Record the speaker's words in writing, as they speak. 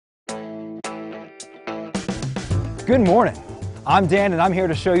Good morning. I'm Dan and I'm here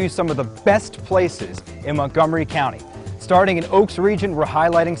to show you some of the best places in Montgomery County. Starting in Oaks region, we're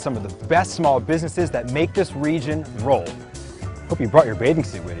highlighting some of the best small businesses that make this region roll. Hope you brought your bathing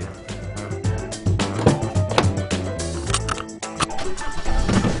suit with you.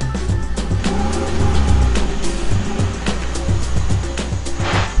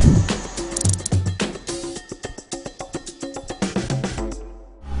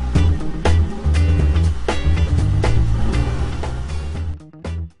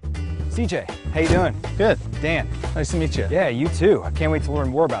 CJ, how you doing? Good. Dan. Nice to meet you. Yeah, you too. I can't wait to learn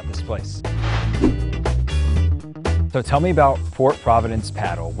more about this place. So tell me about Port Providence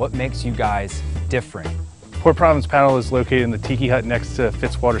Paddle. What makes you guys different? Port Providence Paddle is located in the Tiki Hut next to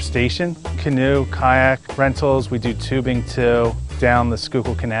Fitzwater Station. Canoe, kayak, rentals. We do tubing too down the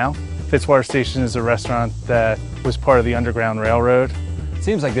Schuylkill Canal. Fitzwater Station is a restaurant that was part of the Underground Railroad.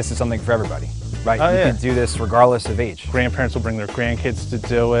 Seems like this is something for everybody, right? Oh, you yeah. can do this regardless of age. Grandparents will bring their grandkids to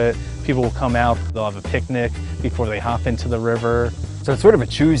do it. People will come out, they'll have a picnic before they hop into the river. So it's sort of a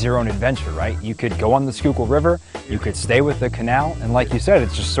choose your own adventure, right? You could go on the Schuylkill River, you could stay with the canal, and like you said,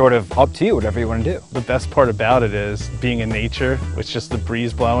 it's just sort of up to you, whatever you want to do. The best part about it is being in nature, with just the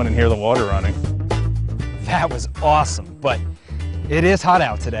breeze blowing and hear the water running. That was awesome, but it is hot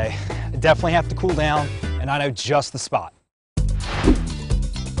out today. I definitely have to cool down, and I know just the spot.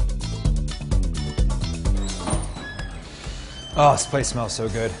 Oh, this place smells so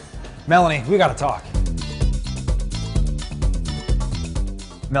good. Melanie, we gotta talk.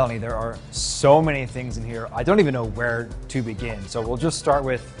 Melanie, there are so many things in here. I don't even know where to begin. So we'll just start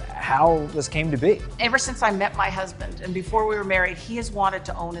with how this came to be. Ever since I met my husband and before we were married, he has wanted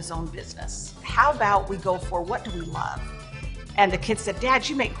to own his own business. How about we go for what do we love? And the kid said, Dad,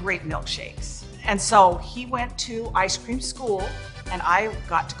 you make great milkshakes. And so he went to ice cream school and I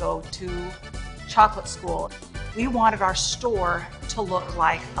got to go to chocolate school. We wanted our store to look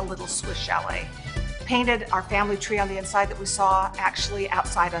like a little Swiss chalet. Painted our family tree on the inside that we saw actually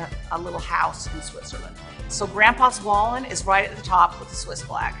outside a little house in Switzerland. So Grandpa's Wallen is right at the top with the Swiss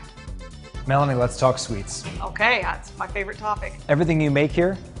flag. Melanie, let's talk sweets. Okay, that's my favorite topic. Everything you make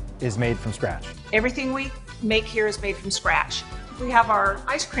here is made from scratch. Everything we make here is made from scratch. We have our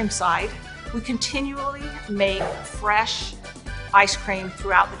ice cream side. We continually make fresh ice cream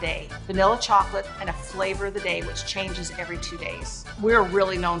throughout the day, vanilla chocolate and a flavor of the day, which changes every 2 days. We're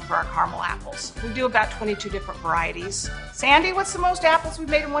really known for our caramel apples. We do about 22 different varieties. Sandy, what's the most apples we've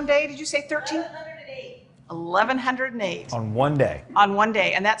made in one day? Did you say 13? 1108. 1108. On one day? On one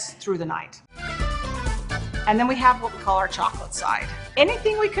day, and that's through the night. And then we have what we call our chocolate side.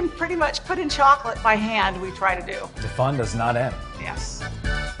 Anything we can pretty much put in chocolate by hand, we try to do. The fun does not end. Yes.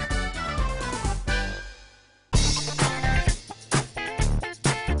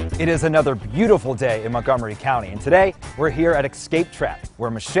 It is another beautiful day in Montgomery County, and today we're here at Escape Trap, where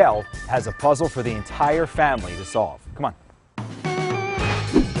Michelle has a puzzle for the entire family to solve. Come on.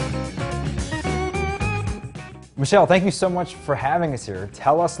 Michelle, thank you so much for having us here.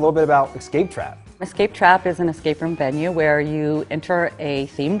 Tell us a little bit about Escape Trap. Escape Trap is an escape room venue where you enter a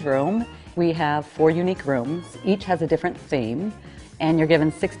themed room. We have 4 unique rooms. Each has a different theme, and you're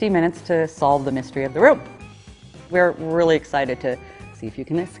given 60 minutes to solve the mystery of the room. We're really excited to see if you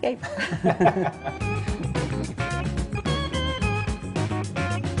can escape.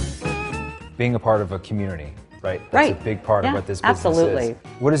 Being a part of a community, right? That's Right. a big part of Yeah, what this business absolutely. is.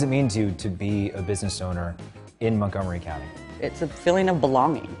 What does it mean to you to be a business owner in Montgomery County? It's a feeling of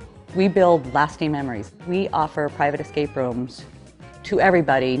belonging. We build lasting memories. We offer private escape rooms to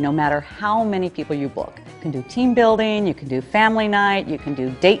everybody, no matter how many people you book. You can do team building, you can do family night, you can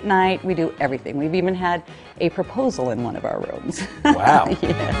do date night, we do everything. We've even had a proposal in one of our rooms. Wow.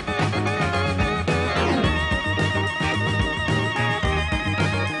 Yeah.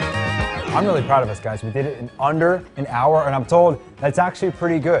 I'm really proud of us, guys. We did it in under an hour, and I'm told that's actually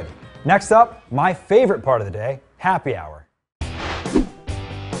pretty good. Next up, my favorite part of the day, happy hour.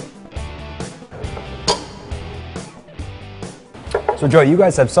 So Joe, you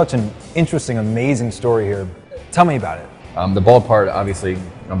guys have such an interesting, amazing story here. Tell me about it. The bald part, obviously,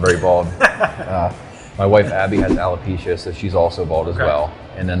 I'm very bald. My wife Abby has alopecia, so she's also bald as well.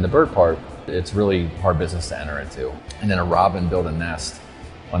 And then the bird part, it's really hard business to enter into. And then a robin built a nest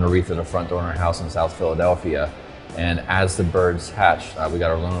on the wreath of the front door in our house in South Philadelphia. And as the birds hatched, we got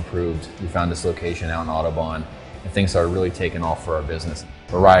our loan approved. We found this location out in Audubon, and things started really taking off for our business.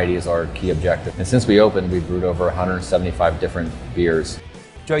 Variety is our key objective. And since we opened, we've brewed over 175 different beers.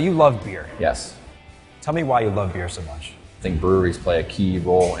 Joe, you love beer. Yes. Tell me why you love beer so much. I think breweries play a key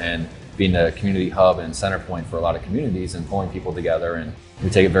role in being a community hub and center point for a lot of communities and pulling people together. And we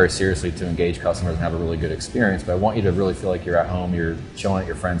take it very seriously to engage customers and have a really good experience. But I want you to really feel like you're at home, you're chilling at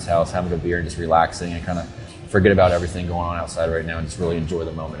your friend's house, having a beer and just relaxing and kind of forget about everything going on outside right now and just really enjoy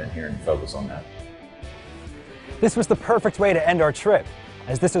the moment in here and focus on that. This was the perfect way to end our trip,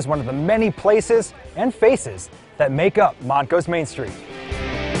 as this is one of the many places and faces that make up Montgo's Main Street.